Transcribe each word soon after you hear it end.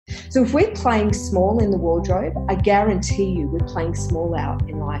So if we're playing small in the wardrobe, I guarantee you we're playing small out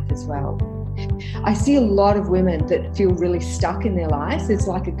in life as well. I see a lot of women that feel really stuck in their lives. It's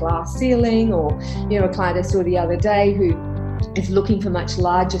like a glass ceiling, or, a client I saw the other day who is looking for much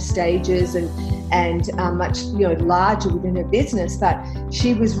larger stages and much larger within her business, but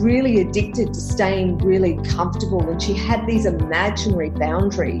she was really addicted to staying really comfortable, and she had these imaginary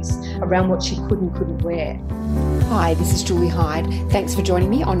boundaries around what she could and couldn't wear. Hi, this is Julie Hyde. Thanks for joining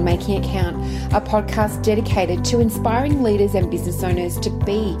me on Making It Count, a podcast dedicated to inspiring leaders and business owners to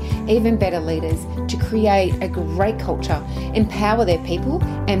be even better leaders, to create a great culture, empower their people,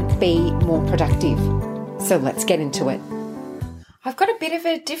 and be more productive. So let's get into it. I've got a bit of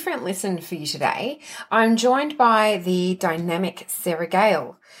a different listen for you today. I'm joined by the dynamic Sarah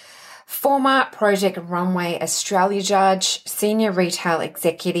Gale, former Project Runway Australia judge, senior retail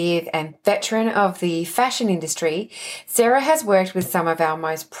executive, and veteran of the fashion industry. Sarah has worked with some of our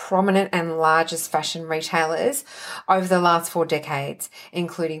most prominent and largest fashion retailers over the last 4 decades,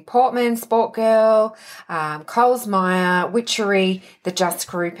 including Portman, Sportgirl, Coles Myer, Witchery, The Just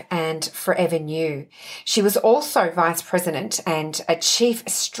Group, and Forever New. She was also vice president and a chief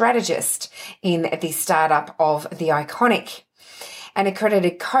strategist in the startup of The Iconic. An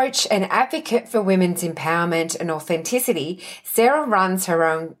accredited coach and advocate for women's empowerment and authenticity, Sarah runs her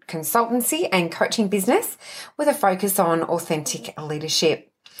own consultancy and coaching business with a focus on authentic leadership.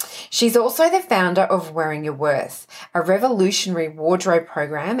 She's also the founder of Wearing Your Worth, a revolutionary wardrobe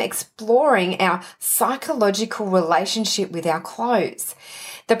program exploring our psychological relationship with our clothes.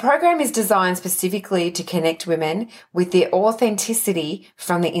 The program is designed specifically to connect women with their authenticity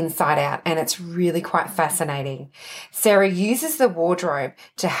from the inside out, and it's really quite fascinating. Sarah uses the wardrobe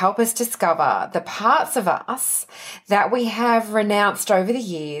to help us discover the parts of us that we have renounced over the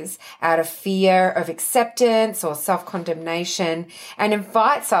years out of fear of acceptance or self-condemnation, and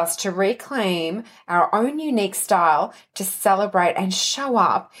invites us to reclaim our own unique style to celebrate and show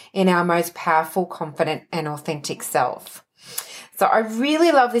up in our most powerful, confident, and authentic self. So I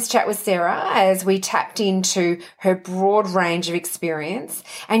really love this chat with Sarah as we tapped into her broad range of experience,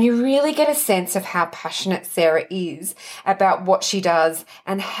 and you really get a sense of how passionate Sarah is about what she does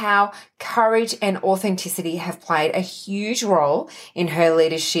and how courage and authenticity have played a huge role in her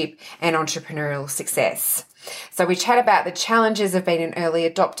leadership and entrepreneurial success. So we chat about the challenges of being an early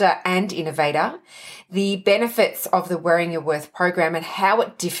adopter and innovator, the benefits of the Wearing Your Worth program and how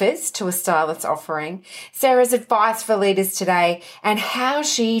it differs to a stylist offering, Sarah's advice for leaders today, and how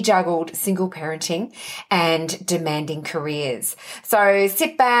she juggled single parenting and demanding careers. So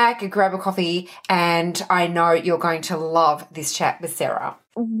sit back, grab a coffee, and I know you're going to love this chat with Sarah.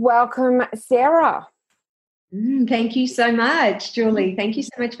 Welcome, Sarah. Thank you so much, Julie. Thank you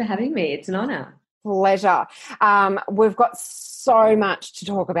so much for having me. It's an honour. Pleasure. We've got so much to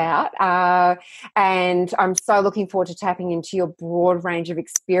talk about, and I'm so looking forward to tapping into your broad range of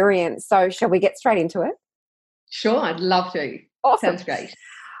experience. So shall we get straight into it? Sure, I'd love to. Awesome. Sounds great.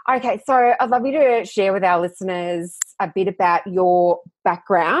 Okay, so I'd love you to share with our listeners a bit about your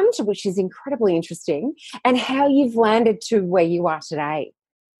background, which is incredibly interesting, and how you've landed to where you are today.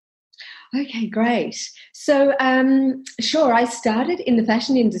 Okay, great. So, sure, I started in the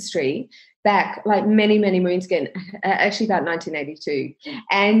fashion industry back like many moons ago, actually about 1982,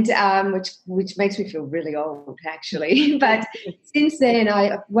 and which makes me feel really old actually. But since then,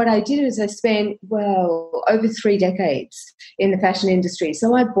 what I did is I spent over 3 decades in the fashion industry.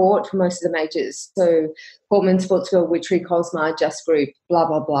 So I bought for most of the majors, so Portman, Sportsgirl, Witchery, Coles Myer, Just Group, blah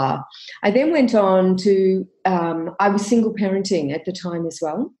blah blah. I then went on to I was single parenting at the time as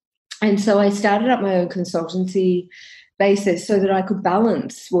well, and so I started up my own consultancy basis so that I could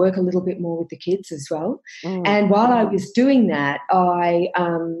balance work a little bit more with the kids as well. And while I was doing that, I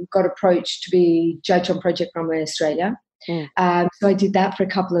got approached to be judge on Project Runway Australia. So I did that for a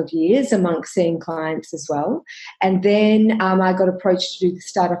couple of years amongst seeing clients as well. And then I got approached to do the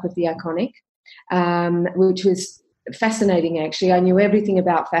startup of The Iconic, which was fascinating actually. I knew everything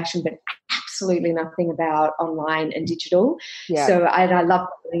about fashion, but absolutely nothing about online and digital. Yeah. So I love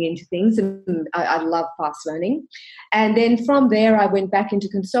going into things, and I love fast learning. And then from there, I went back into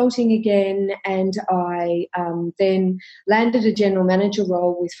consulting again, and I then landed a general manager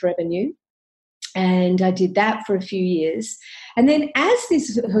role with Forever New. And I did that for a few years. And then as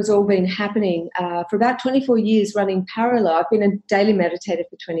this has all been happening for about 24 years running parallel, I've been a daily meditator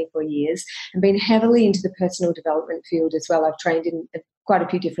for 24 years and been heavily into the personal development field as well. I've trained in quite a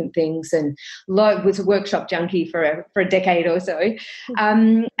few different things, and was a workshop junkie for a decade or so.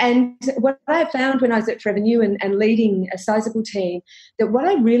 And what I found when I was at Forever New and leading a sizable team, that what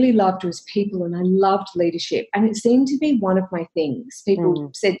I really loved was people, and I loved leadership. And it seemed to be one of my things.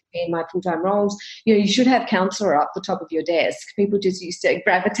 People said to me in my full-time roles, you should have counsellor up the top of your desk. People just used to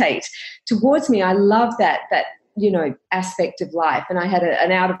gravitate towards me. I love that aspect of life. And I had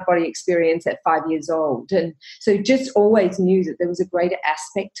an out-of-body experience at 5 years old. And so just always knew that there was a greater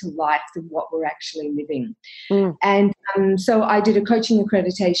aspect to life than what we're actually living. And so I did a coaching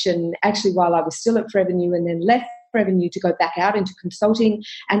accreditation actually while I was still at Forever New, and then left Forever New to go back out into consulting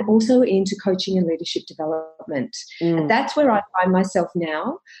and also into coaching and leadership development. And that's where I find myself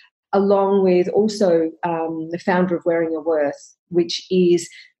now, along with also the founder of Wearing Your Worth, which is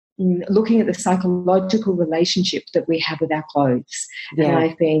looking at the psychological relationship that we have with our clothes. Yeah. And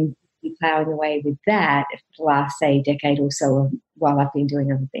I've been plowing away with that for the last, say, decade or so while I've been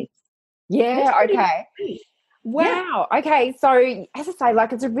doing other things. Yeah, okay. Wow. Yeah. Okay. So as I say,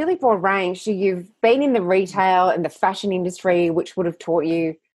 it's a really broad range. So you've been in the retail and the fashion industry, which would have taught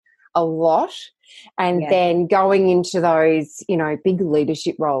you a lot. And then going into those, big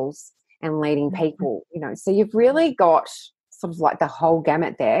leadership roles and leading people, so you've really got sort of the whole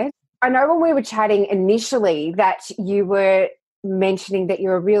gamut there. I know when we were chatting initially that you were mentioning that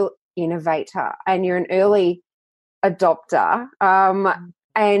you're a real innovator and you're an early adopter,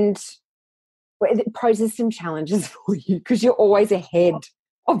 and it poses some challenges for you because you're always ahead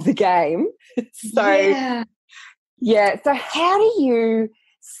of the game. So, so how do you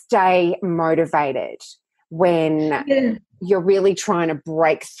stay motivated when you're really trying to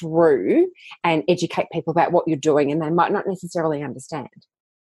break through and educate people about what you're doing and they might not necessarily understand?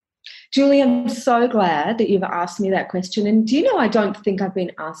 Julie, I'm so glad that you've asked me that question. And do you know, I don't think I've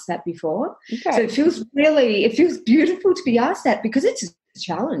been asked that before. Okay. So it feels beautiful to be asked that because it's a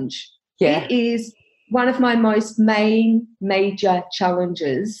challenge. Yeah. It is one of my most major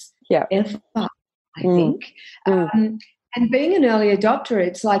challenges ever, I think. And being an early adopter,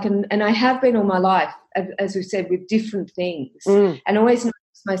 it's and I have been all my life, as we said, with different things, and always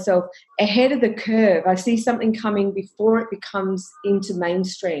notice myself ahead of the curve. I see something coming before it becomes into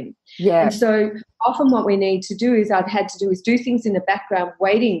mainstream. Yeah. And so often what we need to do is do things in the background,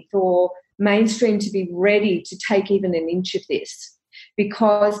 waiting for mainstream to be ready to take even an inch of this.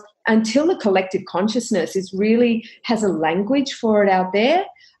 Because until the collective consciousness has a language for it out there,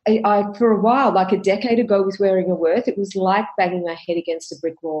 I for a while, like a decade ago with Wearing Your Worth, it was like banging my head against a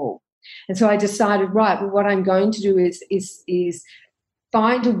brick wall. And so I decided, what I'm going to do is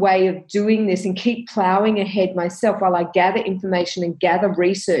find a way of doing this and keep ploughing ahead myself while I gather information and gather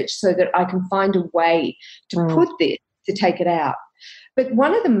research so that I can find a way to put this, to take it out. But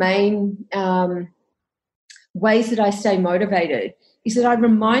one of the main ways that I stay motivated is that I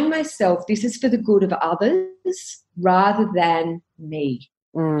remind myself this is for the good of others rather than me.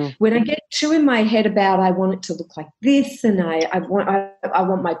 When I get too in my head about I want it to look like this and I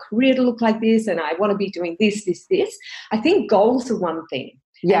want my career to look like this and I want to be doing this, I think goals are one thing.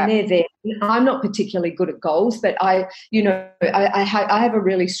 Yeah. And they're there. I'm not particularly good at goals, but I have a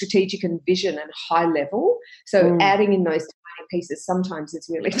really strategic and vision and high level. So adding in those tiny pieces sometimes is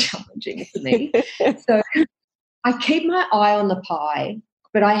really challenging for me. So I keep my eye on the pie,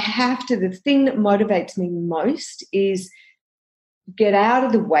 but the thing that motivates me most is get out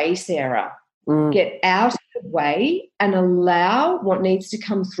of the way, Sarah. Get out of the way and allow what needs to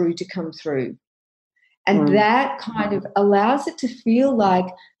come through to come through. And that kind of allows it to feel like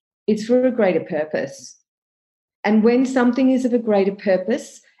it's for a greater purpose. And when something is of a greater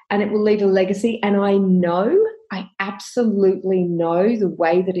purpose and it will leave a legacy, and I absolutely know the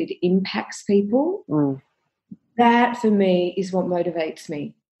way that it impacts people, that for me is what motivates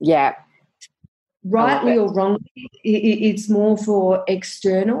me. Yeah. Rightly or wrongly, it's more for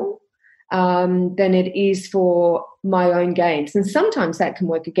external than it is for my own gains. And sometimes that can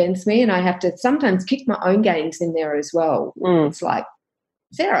work against me and I have to sometimes kick my own gains in there as well. It's like,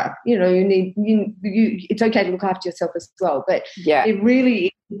 Sarah, it's okay to look after yourself as well. But it really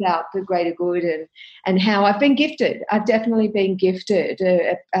is about the greater good and how I've been gifted. I've definitely been gifted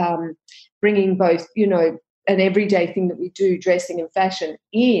bringing both, an everyday thing that we do, dressing and fashion,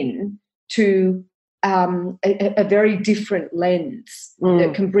 in to a very different lens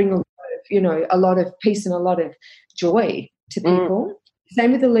that can bring a lot of peace and a lot of joy to people.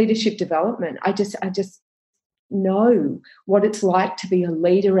 Same with the leadership development. I just know what it's like to be a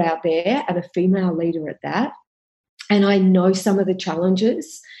leader out there and a female leader at that. And I know some of the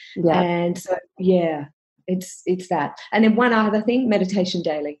challenges. Yeah. And so, it's that. And then one other thing, meditation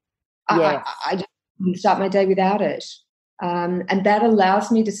daily. Yes. I just start my day without it. And that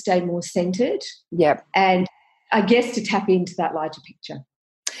allows me to stay more centered. Yep. And I guess to tap into that larger picture.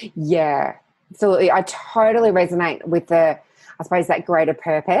 Yeah, absolutely. I totally resonate with that greater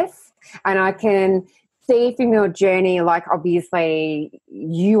purpose. And I can see from your journey, like, obviously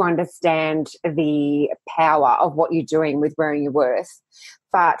you understand the power of what you're doing with Wearing Your Worth,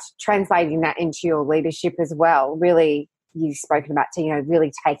 but translating that into your leadership as well. Really, you've spoken about,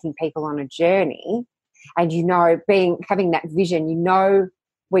 really taking people on a journey, and, having that vision,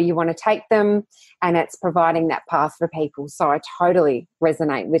 where you want to take them, and it's providing that path for people. So I totally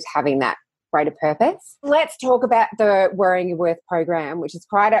resonate with having that greater purpose. Let's talk about the Wearing Your Worth program, which is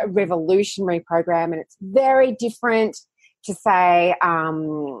quite a revolutionary program, and it's very different to, say,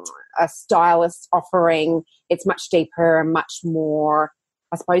 a stylist offering. It's much deeper and much more,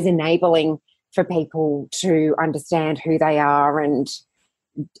 I suppose, enabling for people to understand who they are and,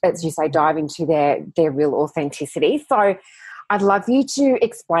 as you say, dive into their real authenticity. So I'd love you to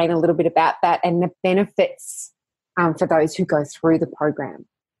explain a little bit about that and the benefits for those who go through the program.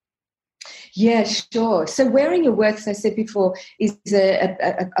 Yeah, sure. So Wearing Your Worth, as I said before, is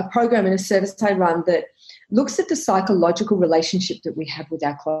a program and a service I run that looks at the psychological relationship that we have with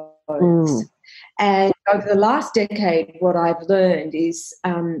our clothes. And over the last decade, what I've learned is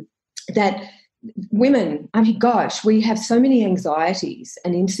that women, we have so many anxieties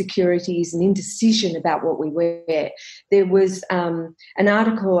and insecurities and indecision about what we wear. There was an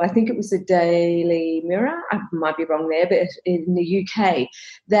article, I think it was the Daily Mirror, I might be wrong there, but in the UK,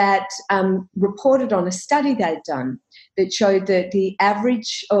 that reported on a study they'd done that showed that the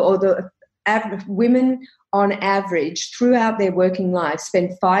average women on average throughout their working lives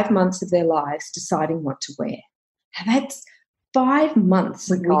spend 5 months of their lives deciding what to wear. And that's 5 months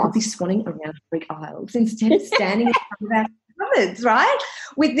we could be swanning around brick aisles instead of standing in front of our cupboards, right?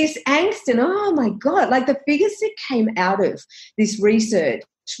 With this angst and, oh, my God, like the figures that came out of this research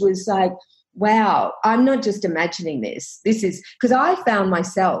was like, wow, I'm not just imagining this. This is because I found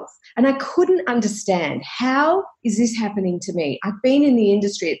myself and I couldn't understand, how is this happening to me? I've been in the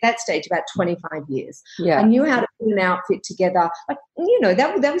industry at that stage about 25 years. Yeah. I knew how to put an outfit together. Like,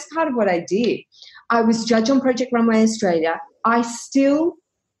 that was part of what I did. I was judge on Project Runway Australia. I still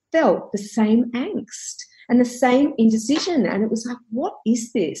felt the same angst and the same indecision. And it was like, what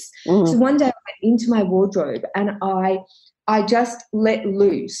is this? So one day I went into my wardrobe and I just let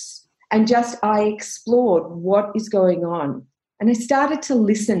loose and I explored what is going on. And I started to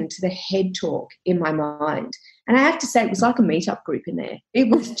listen to the head talk in my mind. And I have to say, it was like a meetup group in there. It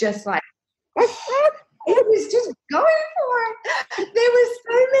was just like, it was just going for it. There were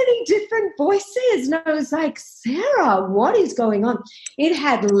so many different voices. And I was like, Sarah, what is going on? It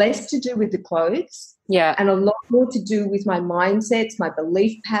had less to do with the clothes, and a lot more to do with my mindsets, my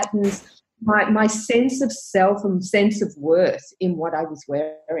belief patterns, my sense of self and sense of worth in what I was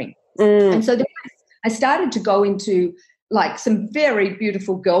wearing. And so then I started to go into like some very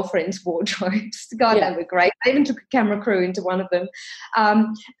beautiful girlfriends' wardrobes. God, they were great. I even took a camera crew into one of them.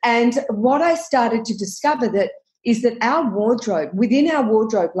 And what I started to discover is that within our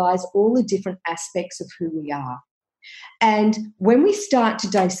wardrobe lies all the different aspects of who we are. And when we start to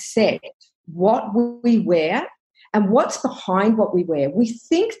dissect what we wear and what's behind what we wear, we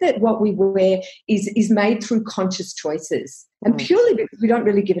think that what we wear is made through conscious choices, and purely because we don't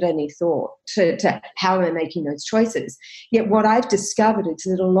really give it any thought to how we're making those choices. Yet what I've discovered is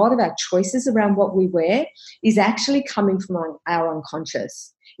that a lot of our choices around what we wear is actually coming from our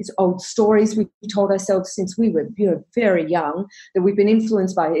unconscious. It's old stories we've told ourselves since we were very young, that we've been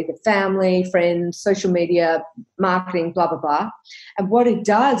influenced by either family, friends, social media, marketing, blah, blah, blah. And what it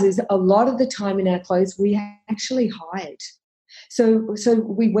does is a lot of the time in our clothes we actually hide. So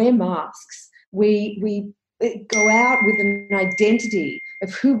we wear masks. We go out with an identity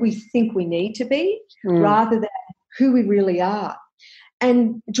of who we think we need to be rather than who we really are.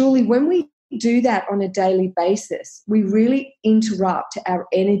 And Julie, when we do that on a daily basis, we really interrupt our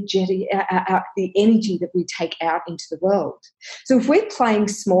energy, the energy that we take out into the world. So if we're playing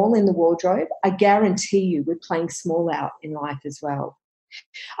small in the wardrobe, I guarantee you we're playing small out in life as well.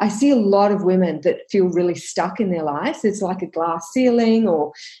 I see a lot of women that feel really stuck in their lives. It's like a glass ceiling,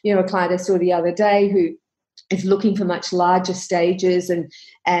 or, a client I saw the other day who is looking for much larger stages and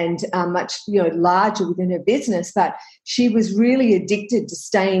much larger within her business, but she was really addicted to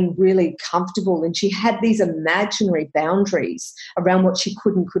staying really comfortable, and she had these imaginary boundaries around what she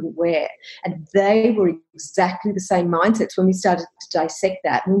could and couldn't wear, and they were exactly the same mindsets. When we started to dissect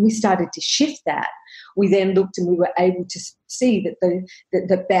that, when we started to shift that, we then looked and we were able to see that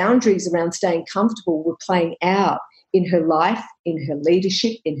the boundaries around staying comfortable were playing out in her life, in her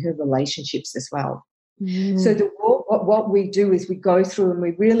leadership, in her relationships as well. So what we do is we go through and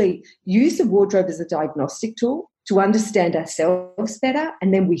we really use the wardrobe as a diagnostic tool to understand ourselves better,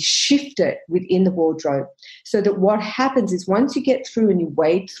 and then we shift it within the wardrobe so that what happens is once you get through and you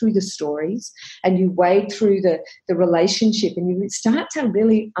wade through the stories and you wade through the relationship and you start to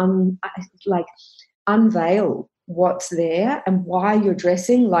really unveil what's there and why you're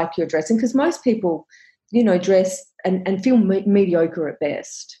dressing like you're dressing, because most people, dress and feel mediocre at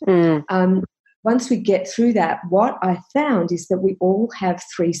best. Once we get through that, what I found is that we all have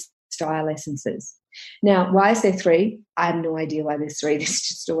 3 style essences. Now, why is there 3? I have no idea why there's 3. There's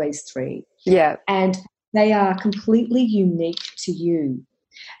just always 3. Yeah. And they are completely unique to you.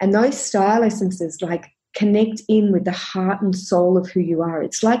 And those style essences connect in with the heart and soul of who you are.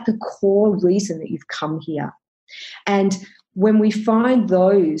 It's like the core reason that you've come here. And when we find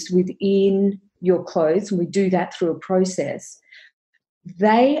those within your clothes, and we do that through a process,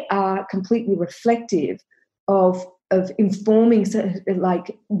 they are completely reflective of informing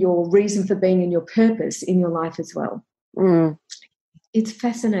your reason for being and your purpose in your life as well. It's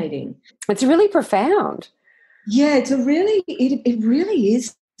fascinating. It's really profound. Yeah, it really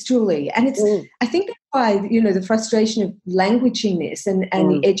is, Julie. And it's I think that's why, the frustration of languaging this and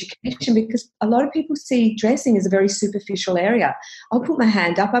the education, because a lot of people see dressing as a very superficial area. I'll put my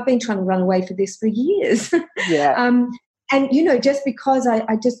hand up. I've been trying to run away for this for years. Yeah. And, just because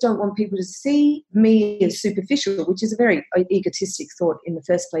I just don't want people to see me as superficial, which is a very egotistic thought in the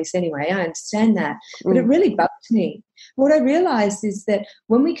first place anyway. I understand that. But it really bugged me. What I realised is that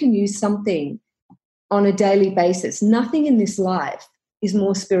when we can use something on a daily basis, nothing in this life is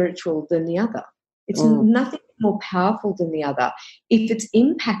more spiritual than the other. It's nothing more powerful than the other. If it's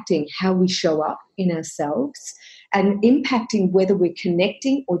impacting how we show up in ourselves and impacting whether we're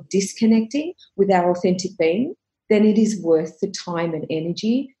connecting or disconnecting with our authentic being, then it is worth the time and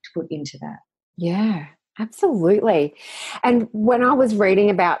energy to put into that. Yeah, absolutely. And when I was reading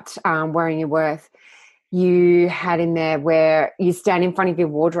about Wearing Your Worth, you had in there where you stand in front of your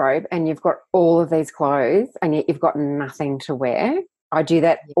wardrobe and you've got all of these clothes and yet you've got nothing to wear. I do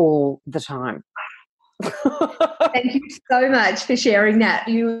that all the time. Thank you so much for sharing that.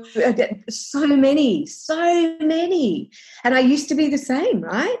 You so many. And I used to be the same,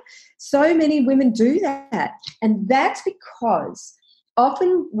 right? So many women do that. And that's because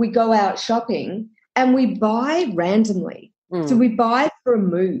often we go out shopping and we buy randomly. So we buy for a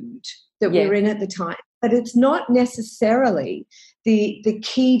mood that we're in at the time. But it's not necessarily the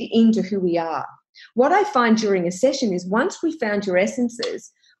keyed into who we are. What I find during a session is once we found your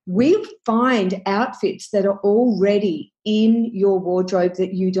essences, we find outfits that are already in your wardrobe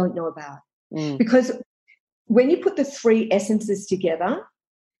that you don't know about. Because when you put the 3 essences together,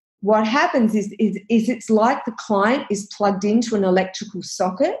 what happens is it's like the client is plugged into an electrical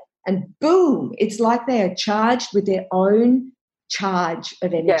socket and boom, it's like they are charged with their own charge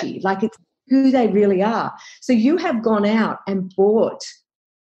of energy. Like it's who they really are. So you have gone out and bought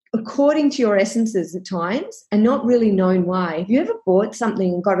according to your essences at times and not really known why. Have you ever bought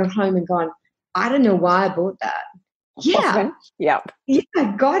something and got it home and gone, I don't know why I bought that? Yeah. Yep. Yeah,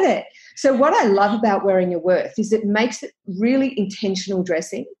 I got it. So what I love about Wearing Your Worth is it makes it really intentional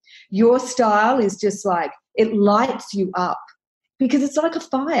dressing. Your style is just like, it lights you up because it's like a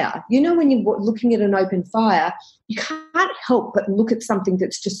fire. When you're looking at an open fire, you can't help but look at something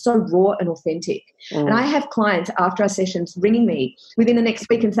that's just so raw and authentic. And I have clients after our sessions ringing me within the next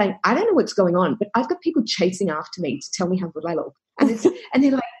week and saying, I don't know what's going on, but I've got people chasing after me to tell me how good I look. And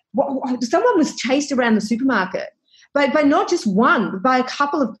they're like, someone was chased around the supermarket. But by not just one, but by a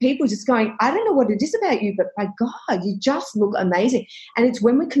couple of people just going, I don't know what it is about you, but by God, you just look amazing. And it's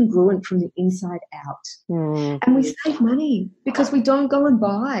when we're congruent from the inside out. And we save money because we don't go and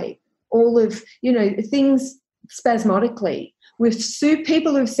buy all of, things spasmodically. With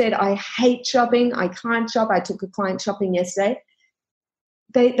people who've said, I hate shopping, I can't shop. I took a client shopping yesterday.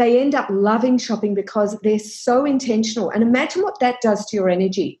 They end up loving shopping because they're so intentional. And imagine what that does to your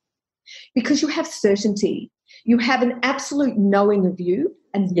energy because you have certainty. You have an absolute knowing of you,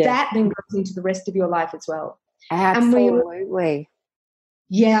 and that then goes into the rest of your life as well. Absolutely.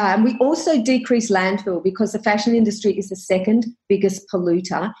 And we also decrease landfill because the fashion industry is the second biggest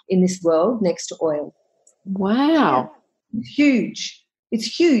polluter in this world next to oil. Wow. It's huge.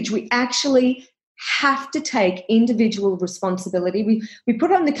 It's huge. We actually have to take individual responsibility. We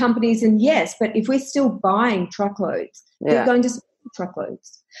put on the companies and yes, but if we're still buying truckloads, they're going to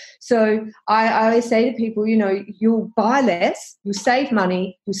truckloads. So I always say to people, you'll buy less, you'll save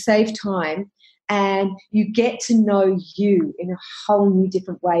money, you'll save time, and you get to know you in a whole new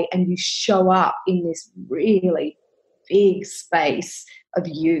different way, and you show up in this really big space of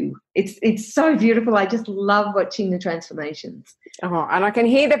you. It's so beautiful. I just love watching the transformations. Oh, and I can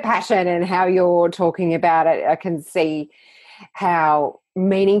hear the passion and how you're talking about it. I can see how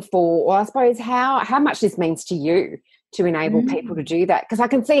meaningful, or I suppose how much this means to you to enable people to do that. Because I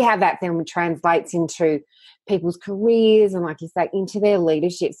can see how that then translates into people's careers and, like you say, into their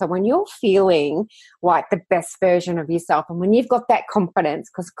leadership. So when you're feeling like the best version of yourself, and when you've got that confidence,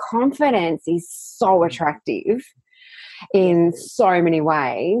 because confidence is so attractive in so many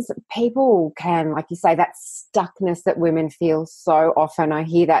ways, people can, like you say, that stuckness that women feel so often. I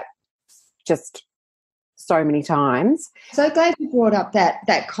hear that just so many times. So glad you brought up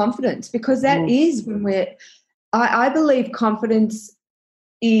that confidence, because that is when I believe confidence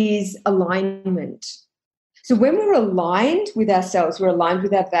is alignment. So when we're aligned with ourselves, we're aligned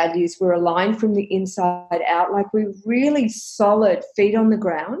with our values, we're aligned from the inside out, like we're really solid, feet on the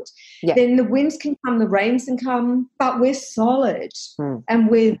ground, then the winds can come, the rains can come, but we're solid and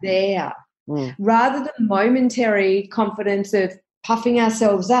we're there. Rather than momentary confidence of puffing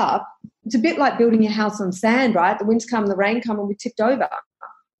ourselves up, it's a bit like building a house on sand, right? The winds come, the rain come, and we're tipped over.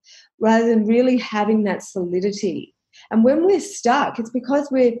 Rather than really having that solidity. And when we're stuck, it's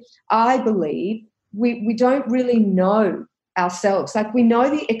because I believe, we don't really know ourselves. Like, we know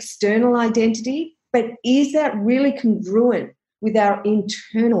the external identity, but is that really congruent with our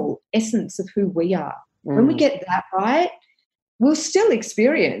internal essence of who we are? When we get that right, we'll still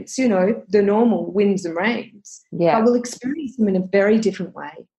experience, the normal winds and rains, but we'll experience them in a very different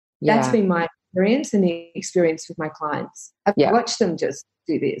way. That's been my experience and the experience with my clients. I've watched them just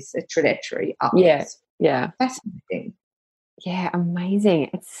do this, a trajectory up. Yeah. Fascinating. Yeah,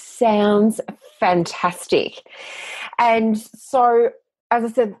 amazing. It sounds fantastic. And so, as I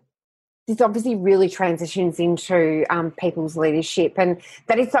said, this obviously really transitions into people's leadership, and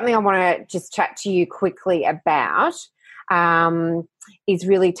that is something I want to just chat to you quickly about, is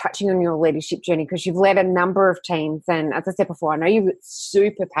really touching on your leadership journey, because you've led a number of teams, and as I said before, I know you're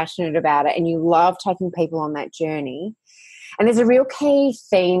super passionate about it and you love taking people on that journey. And there's a real key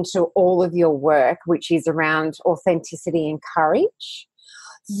theme to all of your work, which is around authenticity and courage.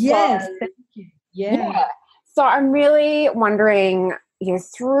 Yes, thank you. Yeah. So I'm really wondering,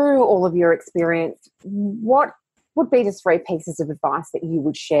 through all of your experience, what would be the 3 pieces of advice that you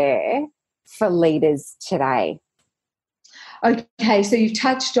would share for leaders today? Okay, so you've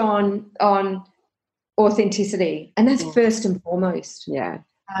touched on authenticity, and that's first and foremost. Yeah.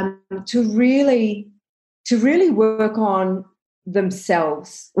 To really work on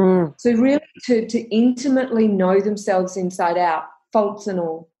themselves. So really to intimately know themselves inside out, faults and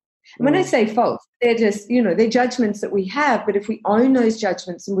all. And when I say faults, they're just, they're judgments that we have, but if we own those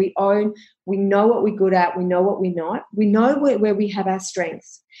judgments and we know what we're good at, we know what we're not, we know where we have our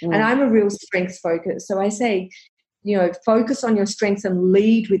strengths. And I'm a real strengths focus. So I say, focus on your strengths and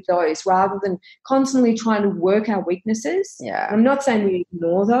lead with those rather than constantly trying to work our weaknesses. Yeah. I'm not saying we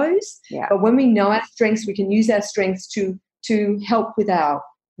ignore those, but when we know our strengths, we can use our strengths to help with our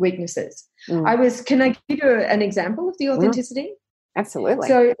weaknesses. Can I give you an example of the authenticity? Absolutely.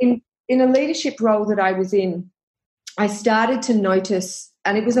 So in a leadership role that I was in, I started to notice,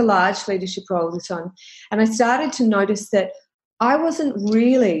 and it was a large leadership role this time, and I started to notice that I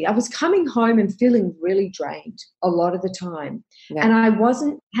was coming home and feeling really drained a lot of the time. And I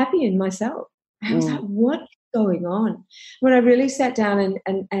wasn't happy in myself. I was like, what is going on? When I really sat down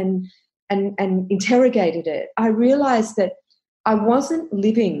and interrogated it, I realized that I wasn't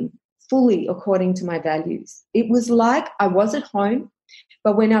living fully according to my values. It was like I was at home,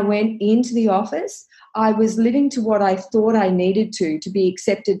 but when I went into the office, I was living to what I thought I needed to be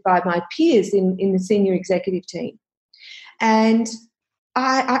accepted by my peers in the senior executive team. And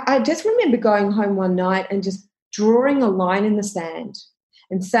I just remember going home one night and just drawing a line in the sand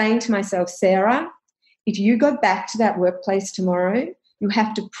and saying to myself, Sarah, if you go back to that workplace tomorrow, you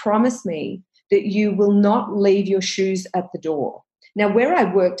have to promise me that you will not leave your shoes at the door. Now, where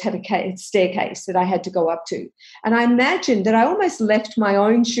I worked had a staircase that I had to go up to. And I imagined that I almost left my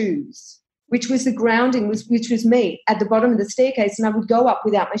own shoes, which was the grounding, which was me, at the bottom of the staircase, and I would go up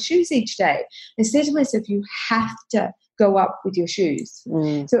without my shoes each day. I said to myself, you have to go up with your shoes.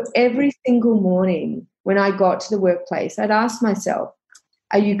 So every single morning when I got to the workplace, I'd ask myself,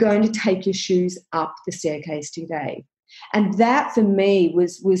 are you going to take your shoes up the staircase today? And that for me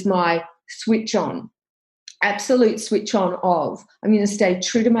was my switch on, absolute switch on of, I'm going to stay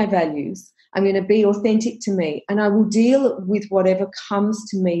true to my values. I'm going to be authentic to me, and I will deal with whatever comes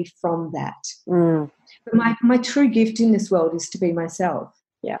to me from that. But my true gift in this world is to be myself.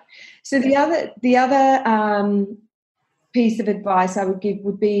 Yeah. So the other piece of advice I would give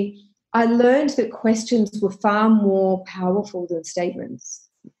would be I learned that questions were far more powerful than statements.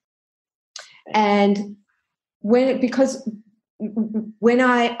 And because when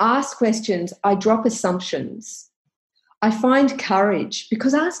I ask questions, I drop assumptions. I find courage,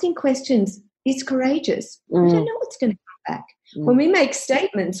 because asking questions is courageous. We don't know what's going to come back. When we make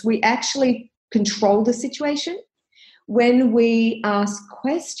statements, we actually control the situation. When we ask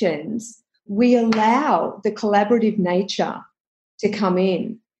questions, we allow the collaborative nature to come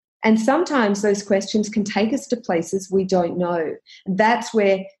in. And sometimes those questions can take us to places we don't know. That's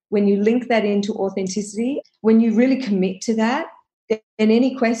where, when you link that into authenticity, when you really commit to that, then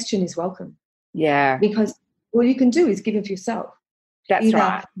any question is welcome. Yeah. Because all you can do is give of yourself. That's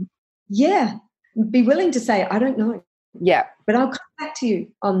right. Yeah. Be willing to say, I don't know. Yeah. But I'll come back to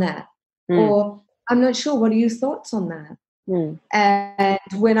you on that. Or I'm not sure. What are your thoughts on that? And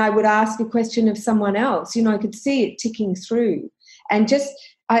when I would ask a question of someone else, I could see it ticking through. And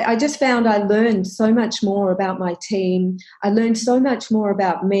I just found I learned so much more about my team. I learned so much more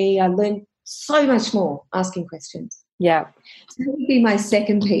about me. I learned so much more asking questions. Yeah. So that would be my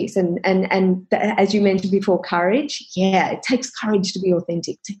second piece. And as you mentioned before, courage. Yeah, it takes courage to be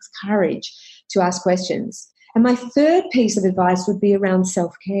authentic. It takes courage to ask questions. And my third piece of advice would be around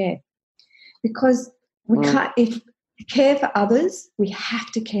self-care, because we can't, if we care for others, we have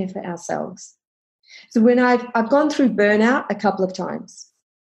to care for ourselves. So when I've gone through burnout a couple of times,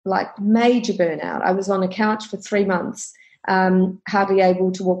 like major burnout. I was on a couch for 3 months, hardly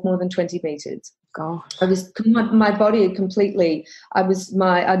able to walk more than 20 meters. Gosh. My body had completely, I'd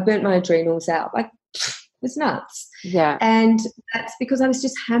burnt my adrenals out. Like, it was nuts. Yeah. And that's because I was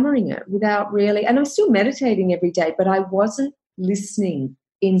just hammering it without really, and I'm still meditating every day, but I wasn't listening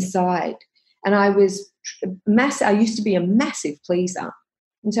inside. And I used to be a massive pleaser.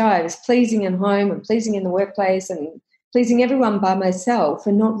 And so I was pleasing at home and pleasing in the workplace and pleasing everyone by myself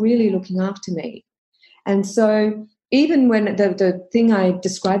and not really looking after me. And so even when the thing I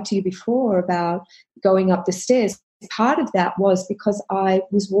described to you before about going up the stairs, part of that was because I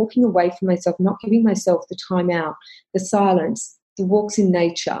was walking away from myself, not giving myself the time out, the silence, the walks in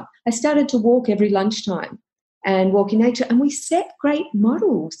nature. I started to walk every lunchtime and walk in nature, and we set great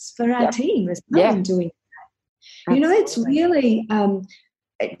models for our team as well in doing that. Absolutely. It's really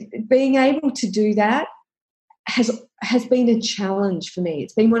being able to do that has been a challenge for me.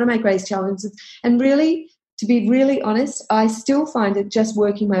 It's been one of my greatest challenges. And really, to be really honest, I still find it just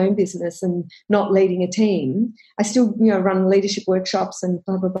working my own business and not leading a team. I still, run leadership workshops and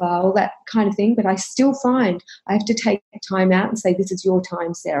blah, blah, blah, all that kind of thing. But I still find I have to take time out and say, this is your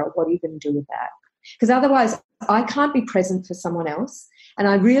time, Sarah. What are you going to do with that? Because otherwise I can't be present for someone else, and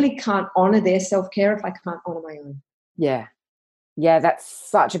I really can't honour their self-care if I can't honour my own. Yeah. Yeah, that's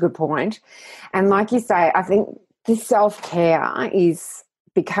such a good point. And like you say, I think this self-care is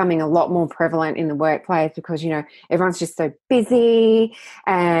becoming a lot more prevalent in the workplace because, everyone's just so busy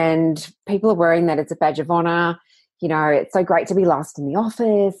and people are worrying that it's a badge of honour. It's so great to be last in the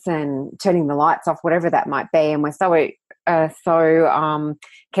office and turning the lights off, whatever that might be. And we're so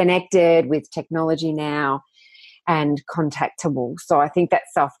connected with technology now and contactable. So I think that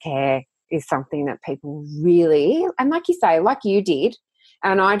self-care is something that people really, and like you say, like you did,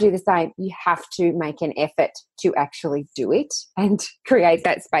 and I do the same, you have to make an effort to actually do it and create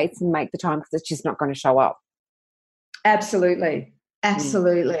that space and make the time, because it's just not going to show up. Absolutely.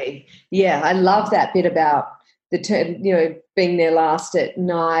 Absolutely. Yeah, I love that bit about being there last at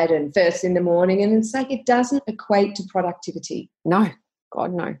night and first in the morning, and it's like it doesn't equate to productivity. No.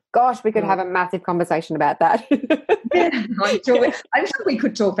 God, no. Gosh, we could have a massive conversation about that. Yeah, I'm sure we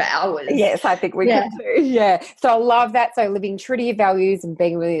could talk for hours. Yes, I think we could too. Yeah. So I love that. So living true to your values and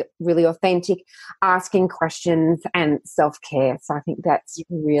being really, really authentic, asking questions and self-care. So I think that's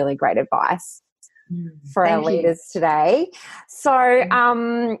really great advice for our leaders today.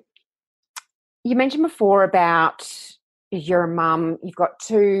 So you mentioned before about your mum. You've got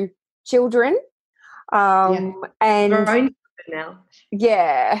 2 children. And now.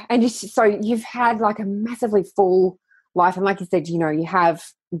 Yeah. And so you've had like a massively full life. And like you said, you have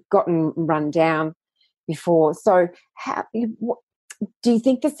gotten run down before. So do you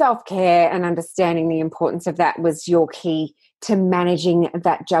think the self-care and understanding the importance of that was your key to managing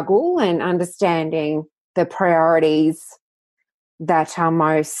that juggle and understanding the priorities that are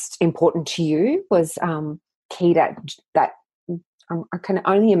most important to you was key to that? I can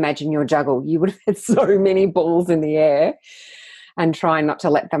only imagine your juggle. You would have had so many balls in the air and trying not to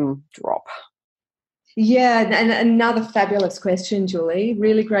let them drop. Yeah, and another fabulous question, Julie.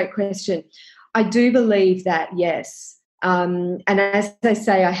 Really great question. I do believe that, yes. And as I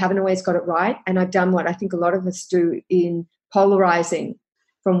say, I haven't always got it right, and I've done what I think a lot of us do in polarizing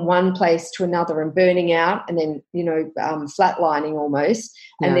from one place to another and burning out and then, flatlining almost,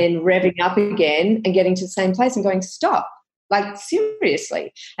 and then revving up again and getting to the same place and going, stop, like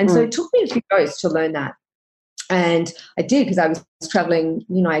seriously. And so it took me a few goes to learn that. And I did, because I was traveling,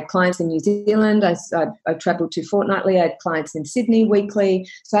 I had clients in New Zealand. I traveled to fortnightly. I had clients in Sydney weekly.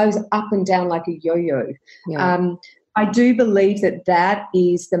 So I was up and down like a yo-yo. Yeah. I do believe that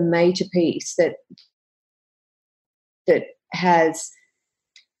is the major piece that has,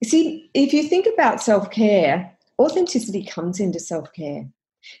 see, if you think about self-care, authenticity comes into self-care.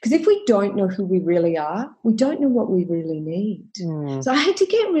 Because if we don't know who we really are, we don't know what we really need. So I had to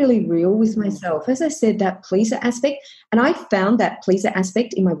get really real with myself. As I said, that pleaser aspect, and I found that pleaser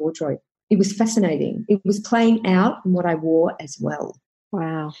aspect in my wardrobe. It was fascinating. It was playing out in what I wore as well.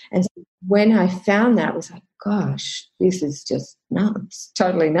 Wow. And so when I found that, I was like, gosh, this is just nuts,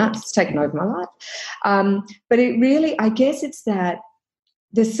 totally nuts. It's taken over my life. But it really, I guess it's that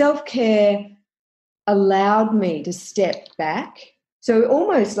the self-care allowed me to step back. So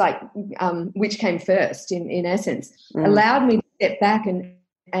almost like which came first in essence, allowed me to step back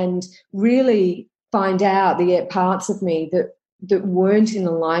and really find out the parts of me that weren't in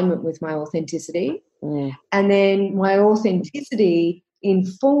alignment with my authenticity. And then my authenticity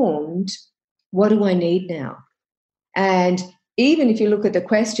informed, what do I need now? And even if you look at the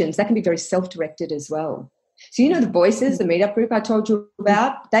questions, that can be very self-directed as well. So, the voices, the meetup group I told you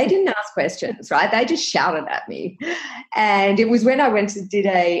about, they didn't ask questions, right? They just shouted at me. And it was when I went to did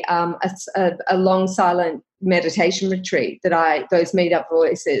a long silent meditation retreat that those meetup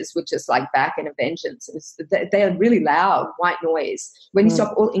voices were just like back in a vengeance. They're really loud, white noise. When you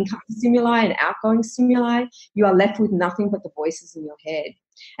stop all incoming stimuli and outgoing stimuli, you are left with nothing but the voices in your head.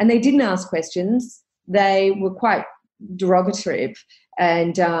 And they didn't ask questions. They were quite derogatory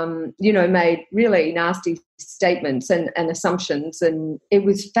and, made really nasty statements and assumptions, and it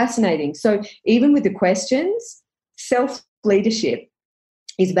was fascinating. So even with the questions, self-leadership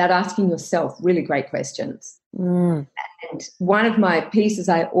is about asking yourself really great questions. And one of my pieces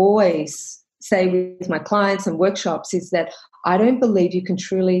I always say with my clients and workshops is that I don't believe you can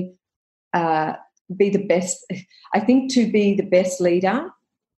truly be the best. I think to be the best leader,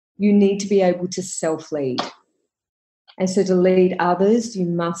 you need to be able to self-lead. And so to lead others, you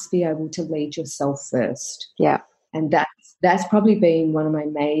must be able to lead yourself first. Yeah. And that's probably been one of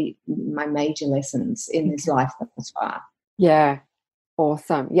my major lessons in this life thus far. Yeah.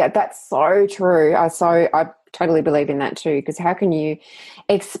 Awesome. Yeah, that's so true. I totally believe in that too, because how can you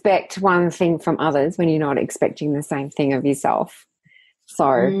expect one thing from others when you're not expecting the same thing of yourself?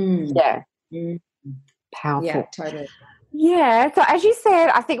 So, yeah. Powerful. Yeah, totally. Yeah, so as you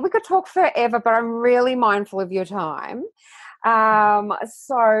said, I think we could talk forever, but I'm really mindful of your time.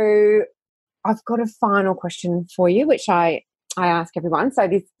 So I've got a final question for you, which I ask everyone. So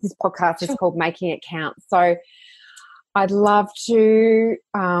this podcast is called Making It Count. So I'd love to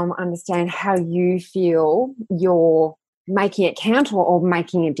understand how you feel you're making it count or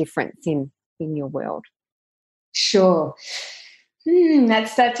making a difference in your world. Sure.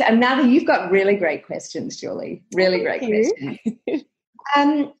 That's such. And now you've got really great questions, Julie. Really great questions.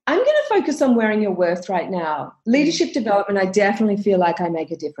 I'm going to focus on wearing your worth right now. Leadership development, I definitely feel like I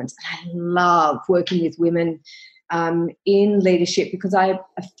make a difference. I love working with women in leadership because I'm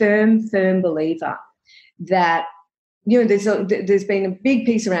a firm believer that, there's been a big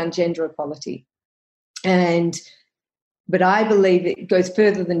piece around gender equality. But I believe it goes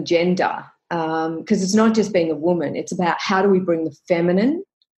further than gender. Because it's not just being a woman, it's about how do we bring the feminine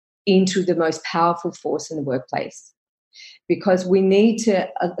into the most powerful force in the workplace. Because we need to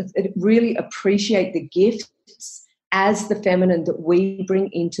really appreciate the gifts as the feminine that we bring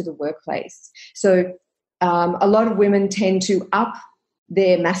into the workplace. So a lot of women tend to up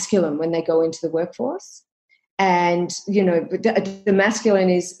their masculine when they go into the workforce. And, the masculine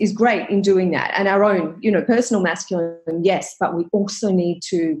is great in doing that. And our own, personal masculine, yes, but we also need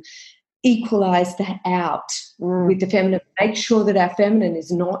to equalize that out with the feminine, make sure that our feminine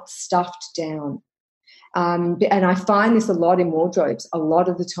is not stuffed down. And I find this a lot in wardrobes. A lot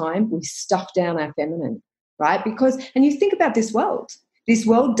of the time we stuff down our feminine, right? And you think about this world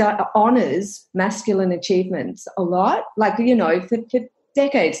honors masculine achievements a lot, like, for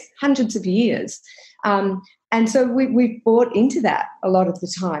decades, hundreds of years. And so we've bought into that a lot of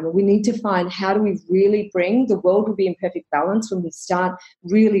the time. And we need to find how do we really the world will be in perfect balance when we start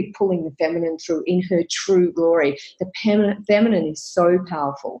really pulling the feminine through in her true glory. The feminine is so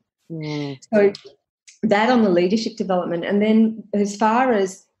powerful. So that on the leadership development. And then as far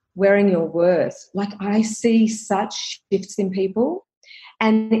as wearing your worth, like I see such shifts in people.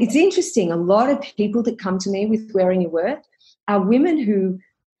 And it's interesting, a lot of people that come to me with wearing your worth are women who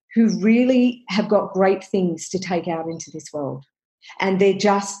who really have got great things to take out into this world, and they're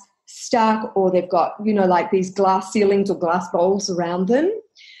just stuck, or they've got, like these glass ceilings or glass bowls around them.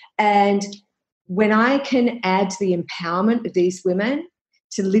 And when I can add to the empowerment of these women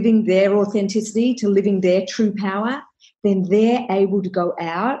to living their authenticity, to living their true power, then they're able to go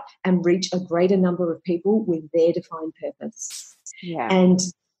out and reach a greater number of people with their defined purpose. Yeah. And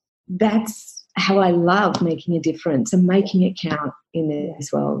that's how I love making a difference and making it count in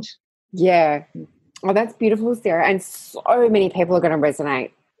this world. Yeah. Oh, that's beautiful, Sarah. And so many people are going to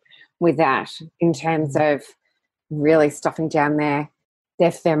resonate with that in terms of really stuffing down their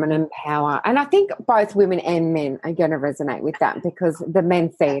feminine power. And I think both women and men are going to resonate with that because the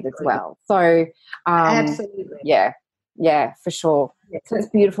men see it as well. So, absolutely. Yeah, for sure. So it's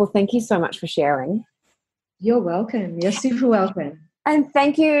beautiful. Thank you so much for sharing. You're welcome. You're super welcome. And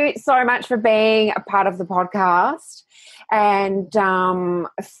thank you so much for being a part of the podcast and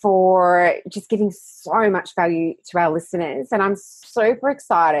for just giving so much value to our listeners. And I'm super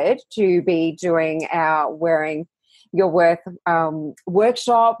excited to be doing our Wearing Your Worth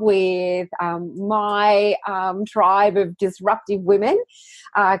workshop with my tribe of disruptive women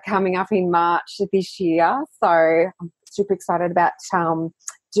coming up in March this year. So I'm super excited about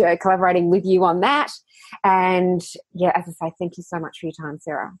collaborating with you on that. And yeah, as I say, thank you so much for your time,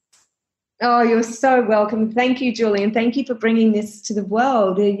 Sarah. Oh, you're so welcome. Thank you, Julie, and thank you for bringing this to the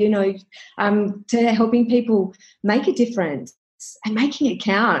world, to helping people make a difference and making it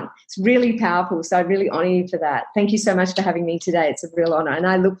count. It's really powerful, so I really honour you for that. Thank you so much for having me today. It's a real honour, and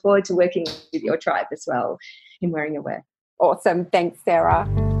I look forward to working with your tribe as well in Wearing Your Worth. Awesome. Thanks, Sarah.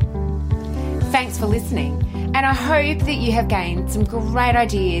 Thanks for listening. And I hope that you have gained some great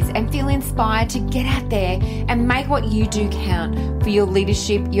ideas and feel inspired to get out there and make what you do count for your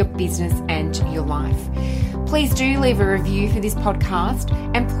leadership, your business, and your life. Please do leave a review for this podcast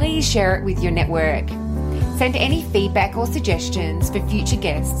and please share it with your network. Send any feedback or suggestions for future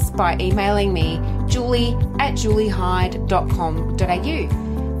guests by emailing me,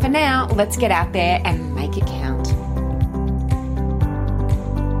 julie@juliehyde.com.au. For now, let's get out there and make it count.